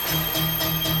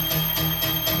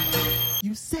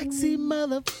sexy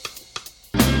mother.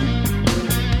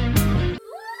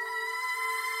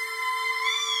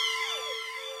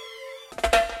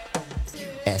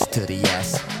 S to the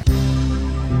S.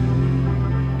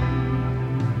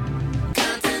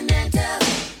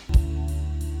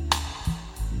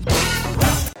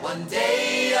 One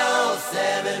day all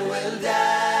seven will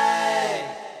die.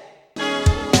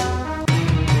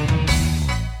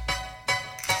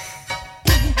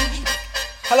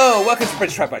 Hello, welcome to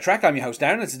Prince Track by Track. I'm your host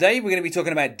Darren, and today we're going to be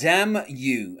talking about Damn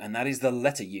You, and that is the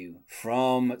letter U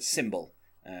from Symbol.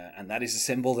 And that is a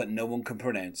symbol that no one can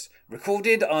pronounce.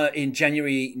 Recorded in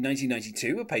January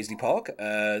 1992 at Paisley Park.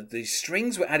 The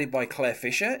strings were added by Claire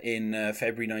Fisher in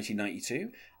February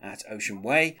 1992 at Ocean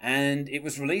Way. And it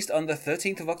was released on the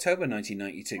 13th of October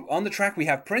 1992. On the track we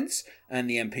have Prince and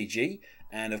the MPG.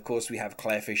 And of course we have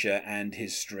Claire Fisher and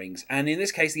his strings. And in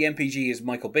this case the MPG is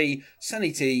Michael B,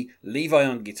 Sonny T, Levi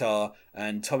on guitar,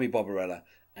 and Tommy Barbarella.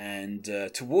 And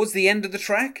towards the end of the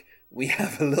track, we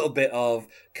have a little bit of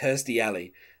Kirstie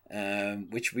Alley,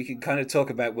 which we can kind of talk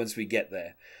about once we get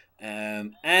there.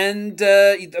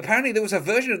 Apparently there was a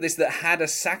version of this that had a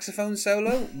saxophone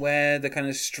solo where the kind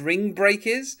of string break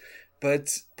is,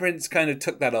 but Prince kind of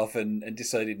took that off and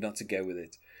decided not to go with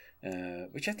it.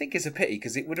 Which I think is a pity,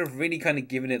 because it would have really kind of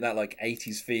given it that like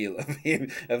 80s feel of him,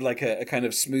 of like a kind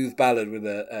of smooth ballad with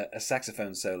a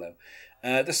saxophone solo.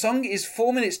 The song is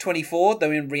 4 minutes 24, though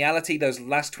in reality those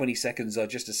last 20 seconds are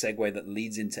just a segue that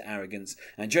leads into Arrogance.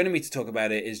 And joining me to talk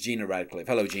about it is Gina Radcliffe.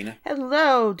 Hello, Gina.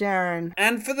 Hello, Darren.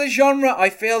 And for the genre,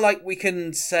 I feel like we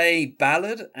can say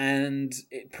ballad, and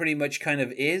it pretty much kind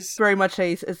of is. It's very much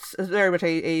a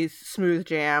smooth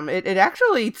jam. It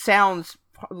actually sounds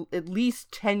at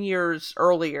least 10 years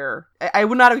earlier. I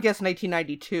would not have guessed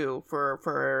 1992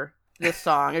 for this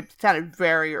song. It sounded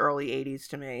very early 80s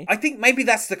to me. I think maybe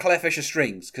that's the Claire Fisher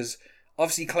strings, because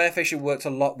obviously Claire Fisher worked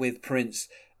a lot with Prince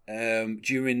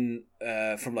during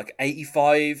from like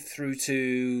 85 through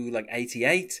to like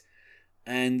 88,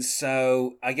 and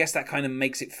so I guess that kind of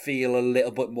makes it feel a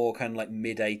little bit more kind of like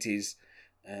mid 80s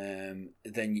than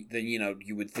you know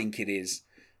you would think it is.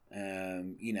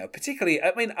 Particularly,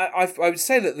 I mean, I would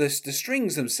say that the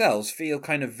strings themselves feel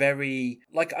kind of very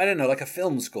like, I don't know, like a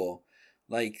film score.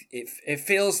 Like it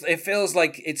feels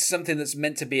like it's something that's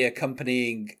meant to be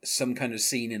accompanying some kind of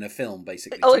scene in a film,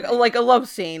 basically. Like a love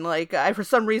scene. Like for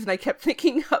some reason I kept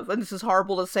thinking of, and this is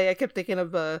horrible to say, I kept thinking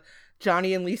of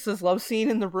Johnny and Lisa's love scene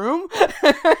in The Room.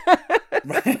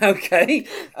 Right. Okay.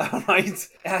 All right.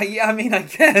 Yeah. I mean, I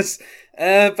guess.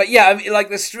 But yeah, I mean, like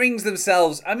the strings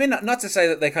themselves. I mean, not to say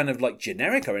that they're kind of like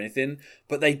generic or anything,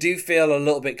 but they do feel a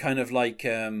little bit kind of like.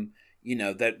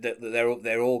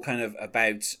 They're all kind of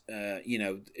about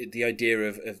the idea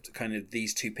of kind of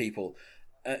these two people,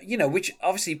 which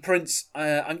obviously Prince.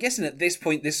 I'm guessing at this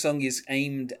point this song is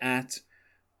aimed at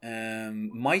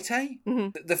Maite. Mm-hmm.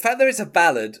 The fact that it's a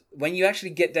ballad, when you actually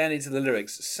get down into the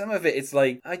lyrics, some of it's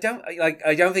like I don't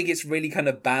think it's really kind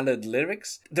of ballad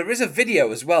lyrics. There is a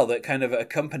video as well that kind of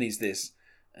accompanies this,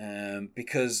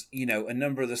 because a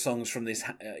number of the songs from this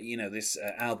this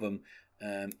album.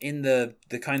 In the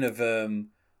kind of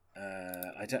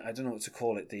I don't know what to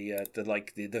call it, the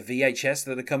VHS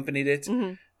that accompanied it,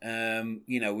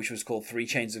 mm-hmm. Which was called 3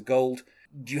 Chains of Gold.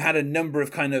 You had a number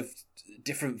of kind of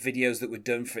different videos that were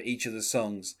done for each of the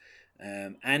songs,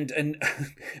 and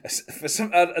for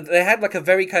some they had like a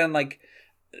very kind of like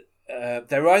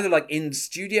they were either like in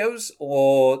studios,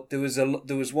 or there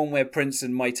was one where Prince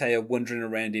and Maite are wandering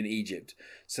around in Egypt.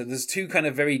 So there's two kind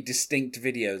of very distinct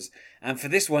videos. And for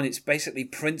this one, it's basically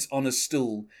Prince on a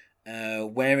stool,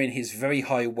 wearing his very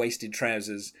high-waisted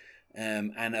trousers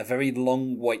and a very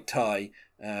long white tie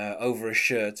over a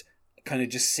shirt, kind of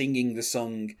just singing the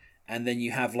song. And then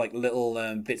you have like little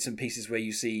bits and pieces where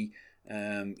you see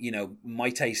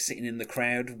Maite sitting in the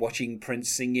crowd watching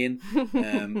Prince singing,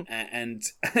 and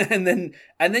then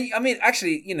I mean,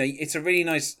 actually, it's a really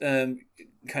nice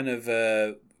kind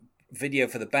of video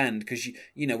for the band, because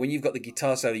when you've got the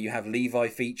guitar solo, you have Levi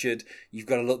featured, you've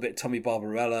got a little bit of Tommy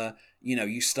Barbarella,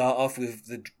 you start off with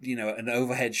the an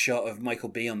overhead shot of Michael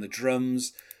B on the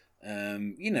drums,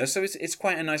 so it's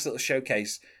quite a nice little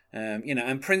showcase.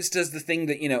 And Prince does the thing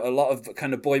that a lot of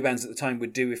kind of boy bands at the time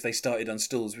would do if they started on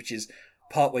stools, which is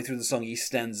partway through the song he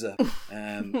stands up,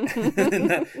 and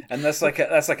that's like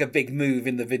a big move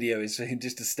in the video, is for him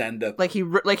just to stand up, like he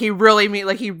really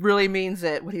means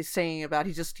it, what he's singing about.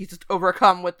 He's just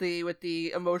overcome with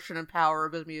the emotion and power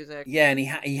of his music. Yeah, and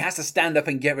he has to stand up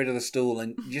and get rid of the stool,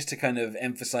 and just to kind of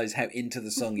emphasize how into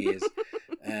the song he is.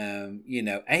 He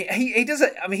does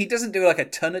it. I mean, he doesn't do like a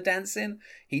ton of dancing.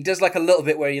 He does like a little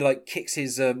bit where he like kicks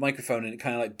his microphone and it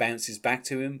kind of like bounces back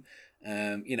to him.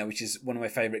 which is one of my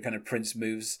favorite kind of Prince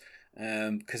moves.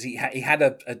 Because he had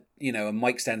a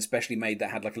mic stand specially made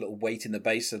that had like a little weight in the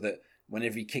bass, so that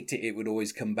whenever he kicked it, it would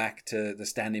always come back to the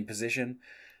standing position.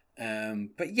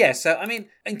 But yeah, so I mean,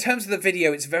 in terms of the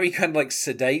video, it's very kind of like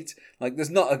sedate. Like there's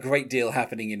not a great deal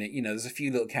happening in it. There's a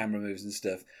few little camera moves and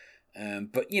stuff.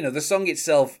 But the song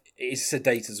itself is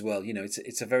sedate as well.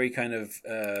 It's a very kind of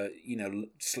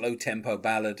slow tempo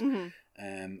ballad.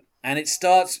 Mm-hmm. And it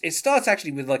starts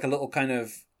actually with like a little kind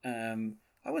of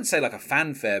I wouldn't say like a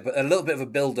fanfare, but a little bit of a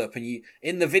build up. And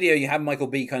in the video you have Michael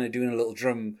B kind of doing a little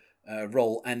drum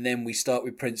roll, and then we start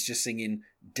with Prince just singing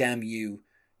 "Damn You,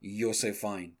 You're So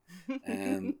Fine,"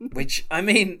 which, I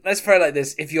mean, let's put it like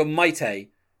this: if you're Maite,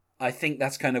 I think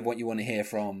that's kind of what you want to hear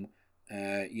from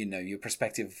your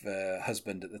prospective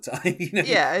husband at the time.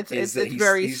 Yeah, it's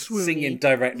very he's swoony. Singing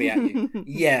directly at you.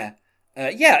 Yeah.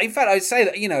 In fact, I'd say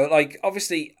that, like,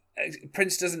 obviously,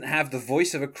 Prince doesn't have the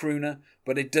voice of a crooner,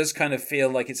 but it does kind of feel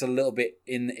like it's a little bit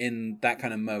in that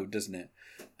kind of mode, doesn't it?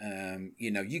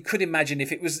 You could imagine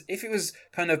if it was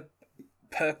kind of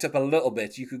perked up a little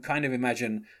bit, you could kind of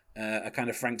imagine a kind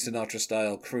of Frank Sinatra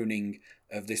style crooning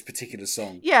of this particular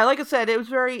song. Yeah, like I said, it has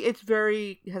a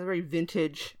very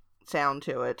vintage sound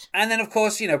to it. And then of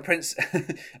course, Prince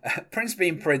Prince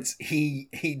being Prince, he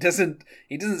doesn't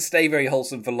stay very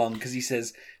wholesome for long, because he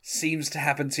says, "Seems to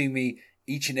happen to me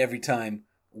each and every time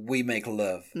we make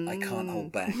love. I can't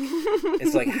hold back."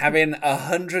 It's like having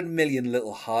 100 million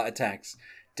little heart attacks.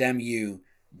 Damn you,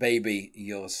 baby,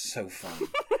 you're so fine.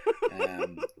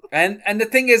 And the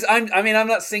thing is, I'm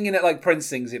not singing it like Prince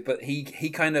sings it, but he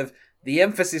kind of, the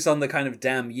emphasis on the kind of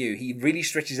damn you, he really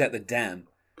stretches out the damn,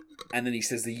 and then he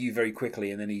says the you very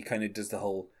quickly, and then he kind of does the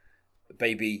whole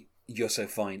baby, you're so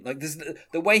fine. Like this,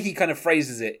 the way he kind of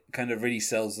phrases it kind of really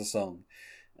sells the song.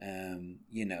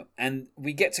 And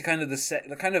we get to kind of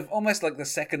the kind of almost like the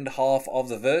second half of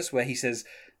the verse where he says,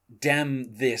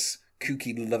 "Damn this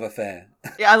kooky love affair."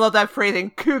 Yeah, I love that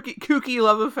phrasing, kooky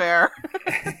love affair.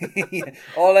 Yeah.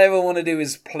 All I ever want to do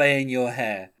is play in your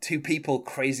hair. Two people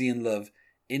crazy in love,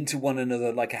 into one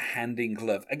another like a hand in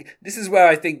glove. This is where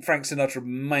I think Frank Sinatra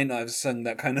might not have sung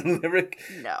that kind of lyric.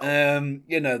 No.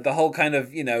 The whole kind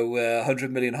of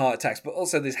 100 million heart attacks, but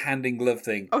also this hand in glove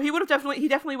thing. Oh, he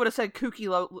definitely would have said kooky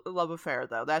love affair,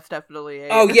 though. That's definitely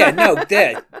Oh yeah, no,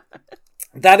 there.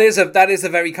 That is a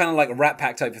very kind of like Rat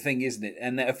Pack type of thing, isn't it?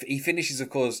 And he finishes, of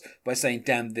course, by saying,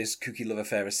 "Damn this kooky love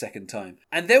affair" a second time.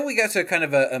 And then we go to kind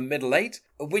of a middle eight,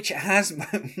 which has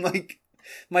like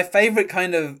my favorite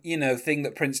kind of, thing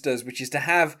that Prince does, which is to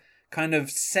have kind of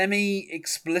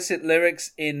semi-explicit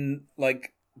lyrics in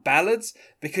like ballads,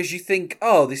 because you think,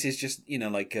 oh, this is just,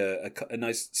 like a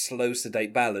nice slow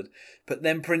sedate ballad, but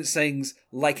then Prince sings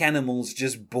 "Like animals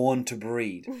just born to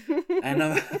breed." And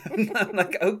I'm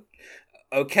like, oh,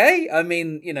 okay, I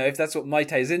mean, if that's what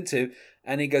Maite is into.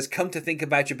 And he goes, "Come to think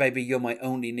about you, baby, you're my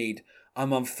only need.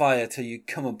 I'm on fire till you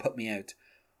come and put me out.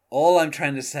 All I'm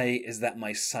trying to say is that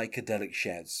my psychedelic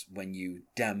shouts when you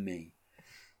damn me,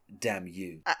 damn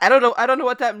you." I don't know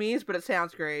what that means, but it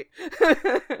sounds great.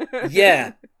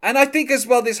 Yeah. And I think as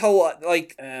well, this whole,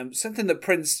 something that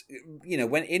Prince,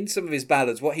 when in some of his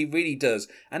ballads, what he really does,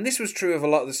 and this was true of a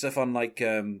lot of the stuff on like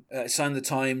Sign the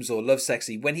Times or Love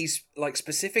Sexy, when he's like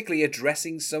specifically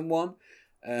addressing someone,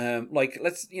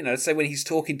 let's say when he's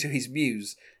talking to his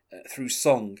muse through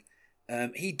song,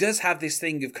 he does have this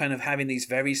thing of kind of having these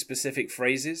very specific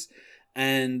phrases.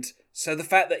 And so the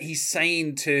fact that he's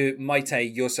saying to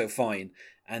Maite, "You're so fine,"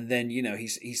 and then,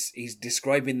 he's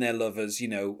describing their love as,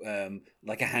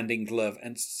 like a hand in glove,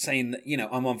 and saying that,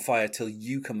 "I'm on fire till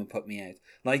you come and put me out."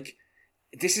 Like,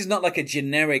 this is not like a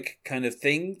generic kind of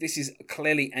thing. This is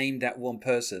clearly aimed at one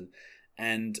person.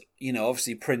 And,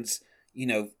 obviously Prince,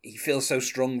 he feels so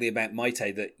strongly about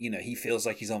Maite that, he feels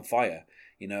like he's on fire,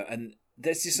 and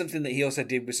this is something that he also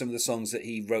did with some of the songs that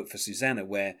he wrote for Susanna,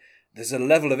 where there's a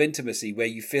level of intimacy where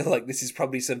you feel like this is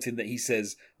probably something that he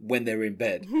says when they're in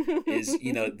bed. Is,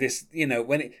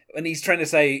 when he's trying to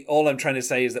say, "All I'm trying to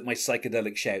say is that my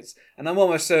psychedelic shouts." And I'm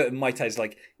almost certain Maite's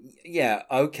like, "Yeah,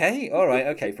 okay, all right,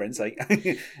 okay, Prince,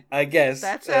 I guess."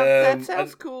 That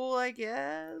sounds cool, I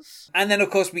guess. And then, of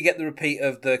course, we get the repeat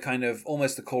of the kind of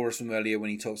almost the chorus from earlier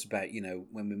when he talks about,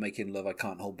 when we're making love, I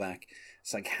can't hold back.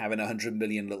 It's like having 100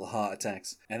 million little heart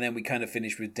attacks. And then we kind of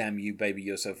finish with "Damn you, baby,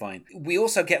 you're so fine." We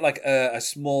also get like a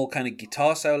small kind of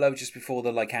guitar solo just before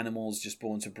the "Like animals just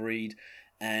born to breed."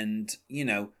 And,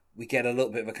 we get a little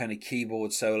bit of a kind of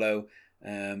keyboard solo.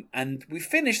 And we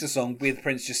finish the song with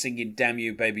Prince just singing "Damn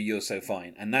you, baby, you're so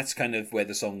fine." And that's kind of where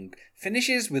the song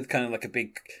finishes, with kind of like a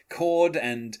big chord.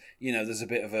 And, there's a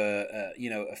bit of a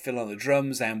fill on the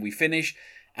drums, and we finish.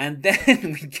 And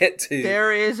then we get to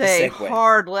There is the a segue.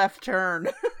 hard left turn.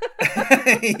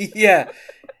 Yeah.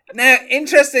 Now,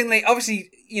 interestingly, obviously,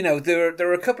 there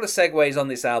are a couple of segues on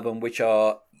this album which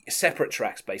are separate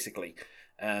tracks, basically.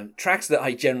 Tracks that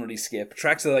I generally skip,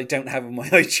 tracks that I don't have on my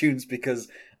iTunes because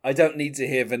I don't need to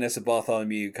hear Vanessa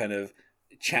Bartholomew kind of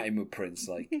chatting with Prince.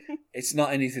 Like, it's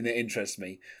not anything that interests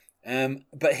me.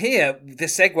 But here, the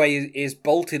segue is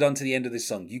bolted onto the end of this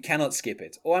song. You cannot skip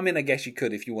it. Or, I mean, I guess you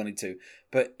could if you wanted to.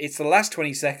 But it's the last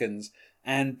 20 seconds,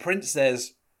 and Prince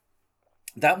says,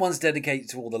 that one's dedicated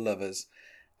to all the lovers.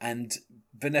 And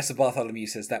Vanessa Bartholomew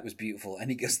says, that was beautiful. And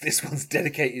he goes, this one's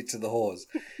dedicated to the whores.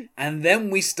 And then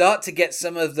we start to get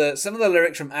some of the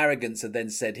lyrics from Arrogance are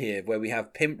then said here, where we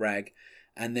have Pimp Rag,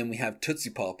 and then we have Tootsie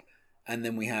Pop, and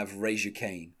then we have Raise Your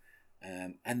Cane.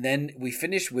 And then we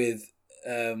finish with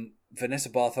Vanessa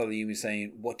Bartholomew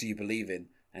saying, what do you believe in?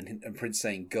 And Prince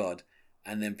saying, God.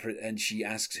 And she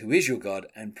asks, who is your God?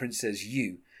 And Prince says,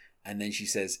 you. And then she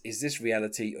says, is this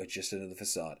reality or just another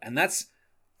facade? And that's,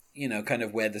 kind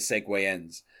of where the segue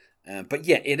ends. But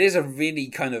yeah, it is a really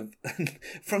kind of,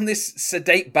 from this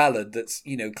sedate ballad that's,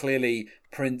 clearly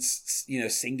Prince,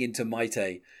 singing to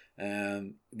Maite,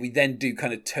 we then do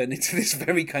kind of turn into this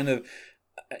very kind of,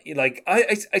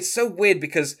 it's so weird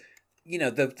because,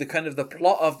 the kind of the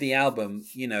plot of the album,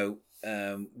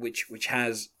 which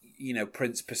has,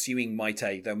 Prince pursuing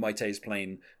Maite, though Maite is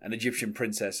playing an Egyptian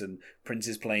princess and Prince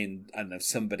is playing, I don't know,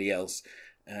 somebody else,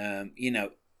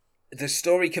 the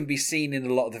story can be seen in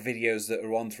a lot of the videos that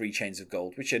are on 3 Chains of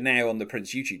Gold, which are now on the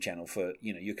Prince YouTube channel for,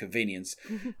 your convenience.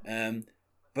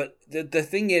 But the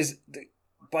thing is,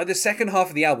 by the second half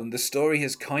of the album, the story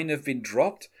has kind of been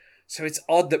dropped. So it's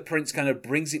odd that Prince kind of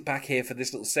brings it back here for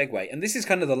this little segue. And this is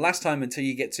kind of the last time until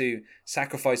you get to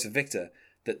Sacrifice of Victor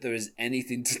that there is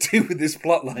anything to do with this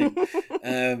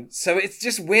plotline. So it's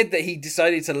just weird that he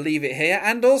decided to leave it here.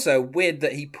 And also weird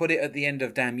that he put it at the end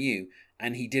of Damn You.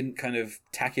 And he didn't kind of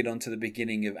tack it onto the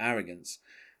beginning of Arrogance.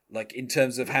 Like, in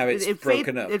terms of how it's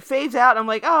broken up. It fades out. I'm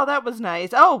like, oh, that was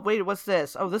nice. Oh, wait, what's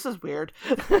this? Oh, this is weird.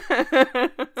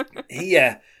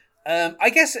 Yeah. I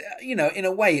guess, in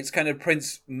a way, it's kind of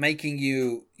Prince making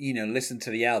you, listen to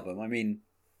the album. I mean,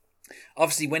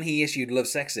 obviously, when he issued Love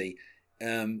Sexy,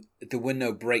 there were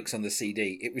no breaks on the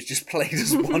CD. It was just played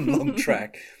as one long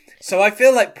track. So I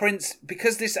feel like Prince,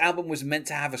 because this album was meant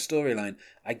to have a storyline,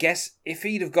 I guess if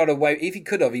he could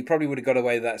have, he probably would have got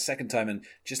away with that second time and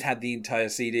just had the entire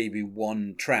CD be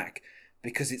one track,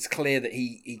 because it's clear that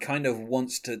he kind of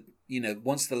wants the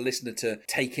listener to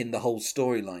take in the whole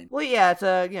storyline. Well, yeah, it's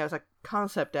a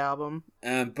concept album.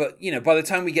 But by the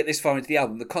time we get this far into the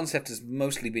album, the concept has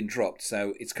mostly been dropped.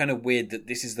 So it's kind of weird that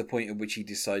this is the point at which he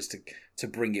decides to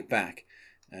bring it back.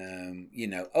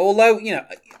 Although,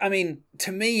 I mean,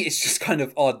 to me, it's just kind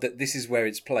of odd that this is where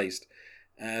it's placed.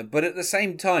 But at the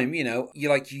same time,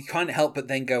 you can't help but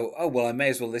then go, oh, well, I may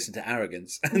as well listen to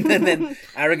Arrogance. And then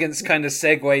Arrogance kind of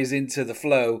segues into the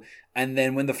flow. And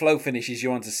then when the flow finishes,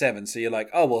 you're on to Seven. So you're like,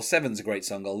 oh, well, Seven's a great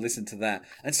song. I'll listen to that.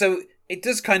 And so it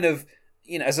does kind of,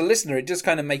 as a listener, it does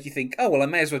kind of make you think, oh, well, I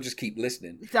may as well just keep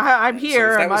listening. I'm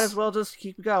here. I might as well just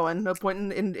keep going. No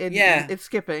point in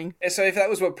skipping. So if that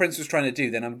was what Prince was trying to do,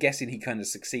 then I'm guessing he kind of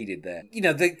succeeded there.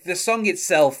 The song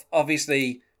itself,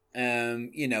 obviously,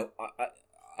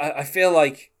 I feel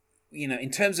like,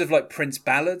 in terms of like Prince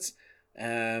ballads,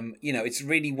 it's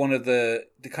really one of the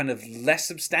kind of less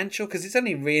substantial, because it's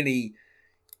only really,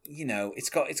 it's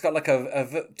got like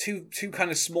two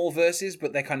kind of small verses,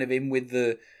 but they're kind of in with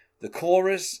the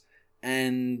chorus,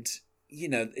 and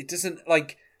it doesn't,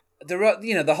 like, there are,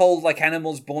 the whole like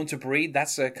animals born to breed,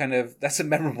 that's a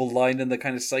memorable line, and the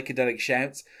kind of psychedelic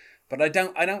shouts, but I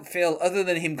don't feel, other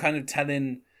than him kind of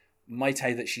telling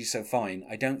Maite that she's so fine,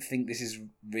 I don't think this is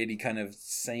really kind of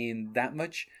saying that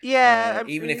much. Yeah,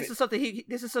 this is something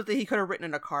he could have written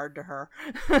in a card to her.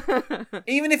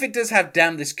 Even if it does have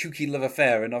 "damn this kooky love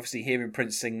affair," and obviously hearing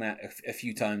Prince sing that a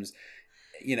few times,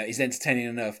 is entertaining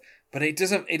enough. But it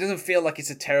doesn't feel like it's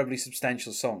a terribly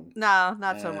substantial song. No,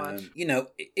 not so much.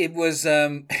 It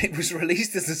was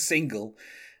released as a single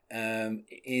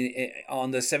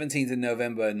on the 17th of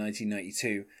November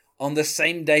 1992. On the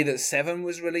same day that Seven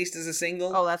was released as a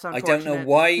single. Oh, that's unfortunate. I don't know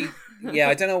why. Yeah,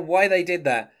 I don't know why they did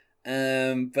that.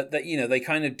 But that they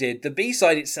kind of did. The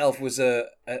B-side itself was a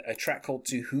track called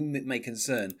 "To Whom It May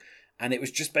Concern," and it was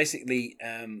just basically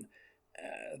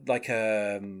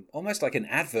almost like an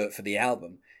advert for the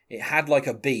album. It had like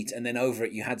a beat, and then over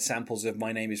it you had samples of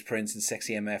 "My Name Is Prince" and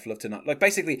 "Sexy MF," "Love Tonight." Like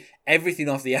basically everything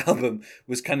off the album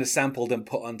was kind of sampled and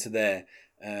put onto there.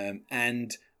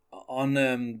 And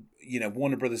on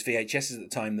Warner Brothers VHSs at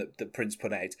the time that Prince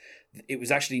put out, it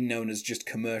was actually known as just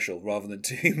Commercial rather than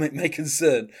To Whom It May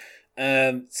Concern.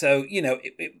 So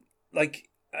it like,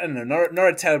 I don't know, not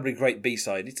a terribly great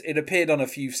B-side. It appeared on a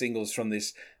few singles from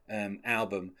this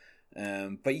album.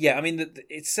 But yeah, I mean,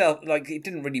 itself, like, it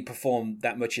didn't really perform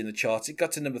that much in the charts. It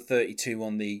got to number 32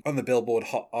 on the Billboard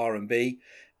Hot R&B,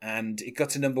 and it got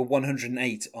to number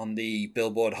 108 on the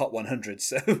Billboard Hot 100.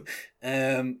 So,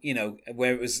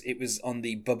 where it was on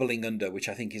the Bubbling Under, which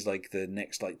I think is like the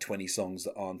next like 20 songs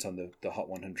that aren't on the Hot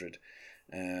 100.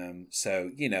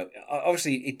 So,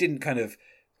 obviously it didn't kind of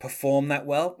perform that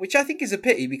well, which I think is a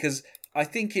pity, because I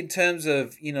think in terms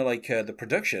of, the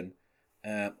production,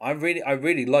 I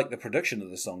really like the production of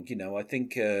the song. I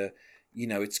think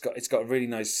it's got a really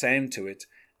nice sound to it,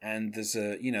 and there's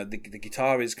the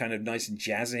guitar is kind of nice and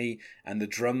jazzy, and the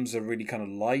drums are really kind of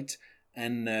light,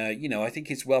 and I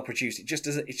think it's well produced.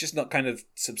 It's just not kind of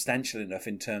substantial enough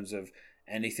in terms of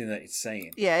anything that it's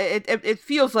saying. Yeah, it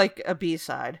feels like a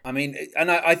B-side. I mean,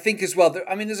 and I think as well,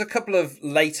 there's a couple of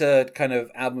later kind of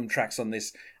album tracks on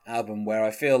this album where I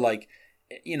feel like,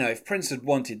 if Prince had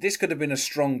wanted, this could have been a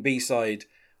strong B-side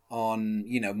on,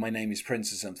 My Name is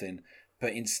Prince or something,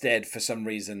 but instead, for some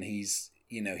reason, he's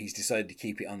decided to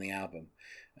keep it on the album.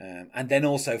 And then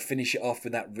also finish it off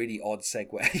with that really odd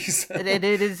segue. So, it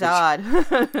is odd.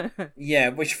 Yeah,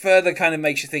 which further kind of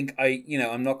makes you think,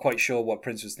 I'm not quite sure what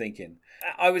Prince was thinking.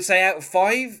 I would say out of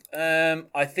 5,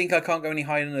 I think I can't go any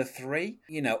higher than a 3.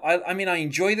 I mean, I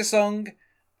enjoy the song,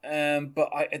 but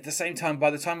at the same time, by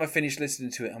the time I finish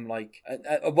listening to it, I'm like,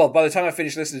 by the time I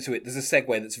finish listening to it, there's a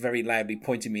segue that's very loudly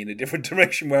pointing me in a different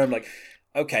direction where I'm like,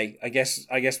 okay, I guess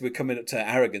we're coming up to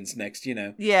Arrogance next,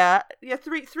 Yeah,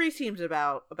 3 seems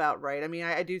about right. I mean,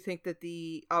 I do think that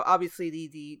obviously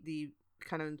the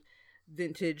kind of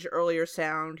vintage earlier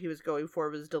sound he was going for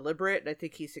was deliberate, and I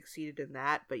think he succeeded in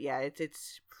that. But yeah,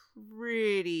 it's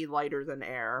pretty lighter than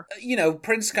air.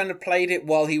 Prince kind of played it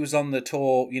while he was on the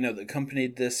tour, that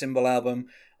accompanied the Symbol album.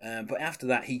 But after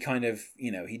that, he kind of,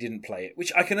 he didn't play it,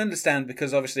 which I can understand,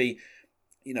 because obviously,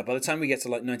 by the time we get to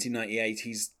like 1998,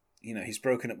 he's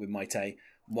broken up with Mayte.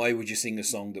 Why would you sing a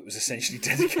song that was essentially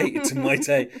dedicated to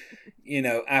Mayte,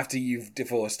 after you've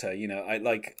divorced her?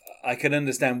 I can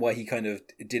understand why he kind of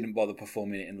didn't bother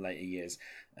performing it in later years.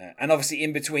 And obviously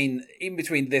in between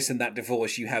this and that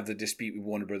divorce, you have the dispute with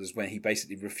Warner Brothers where he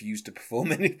basically refused to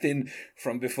perform anything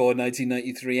from before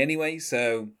 1993 anyway.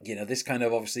 So, this kind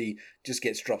of obviously just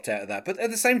gets dropped out of that. But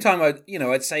at the same time,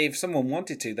 I'd say if someone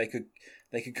wanted to, they could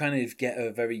kind of get a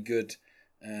very good,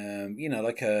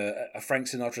 like a Frank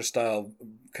Sinatra style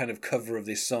kind of cover of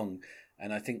this song,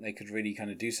 and I think they could really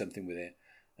kind of do something with it.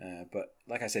 But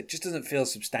like I said, just doesn't feel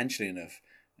substantial enough.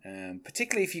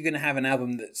 Particularly if you're going to have an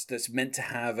album that's meant to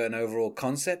have an overall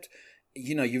concept.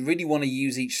 You really want to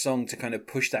use each song to kind of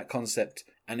push that concept,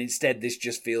 and instead this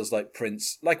just feels like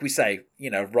Prince, like we say,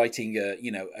 writing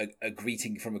a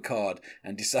greeting from a card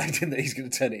and deciding that he's going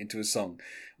to turn it into a song.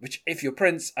 Which, if you're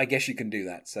Prince, I guess you can do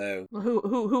that. So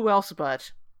who else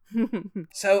but?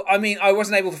 So I mean, I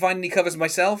wasn't able to find any covers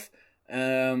myself.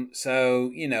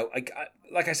 So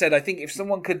like I said, I think if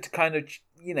someone could kind of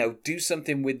do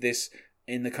something with this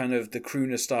in the kind of the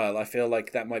crooner style, I feel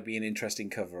like that might be an interesting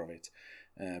cover of it.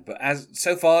 But as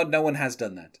so far, no one has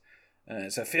done that.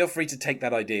 So feel free to take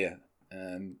that idea.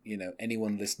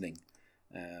 Anyone listening.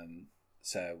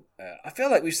 So I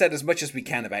feel like we've said as much as we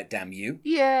can about Damn You.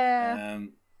 Yeah.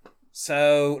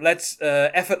 So let's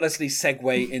effortlessly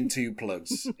segue into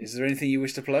plugs. Is there anything you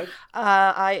wish to plug?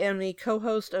 I am the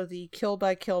co-host of the Kill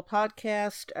by Kill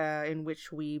podcast, in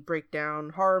which we break down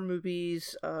horror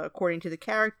movies according to the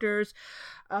characters.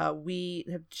 We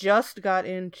have just got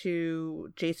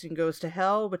into Jason Goes to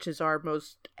Hell, which is our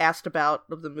most asked about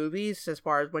of the movies, as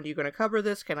far as when you're going to cover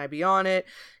this, can I be on it?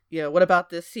 What about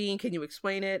this scene? Can you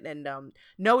explain it? And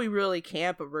no, we really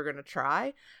can't, but we're going to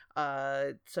try.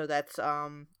 So that's...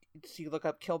 So you look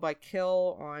up Kill by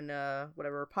Kill on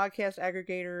whatever podcast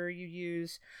aggregator you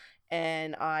use,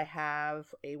 and I have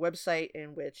a website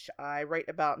in which I write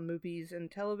about movies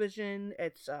and television.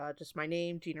 It's just my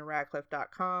name,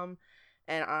 GinaRadcliffe.com,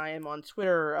 and I am on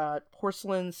Twitter,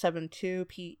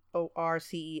 Porcelain72,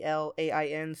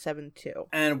 Porcelain72.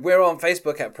 And we're on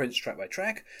Facebook at Prince Track by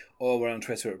Track, or we're on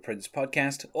Twitter at Prince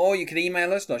Podcast, or you can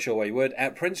email us, not sure why you would,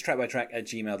 at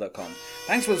princetrackbytrack@gmail.com.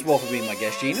 Thanks once more for being my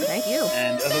guest, Gina. Thank you.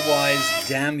 And otherwise,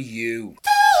 damn you.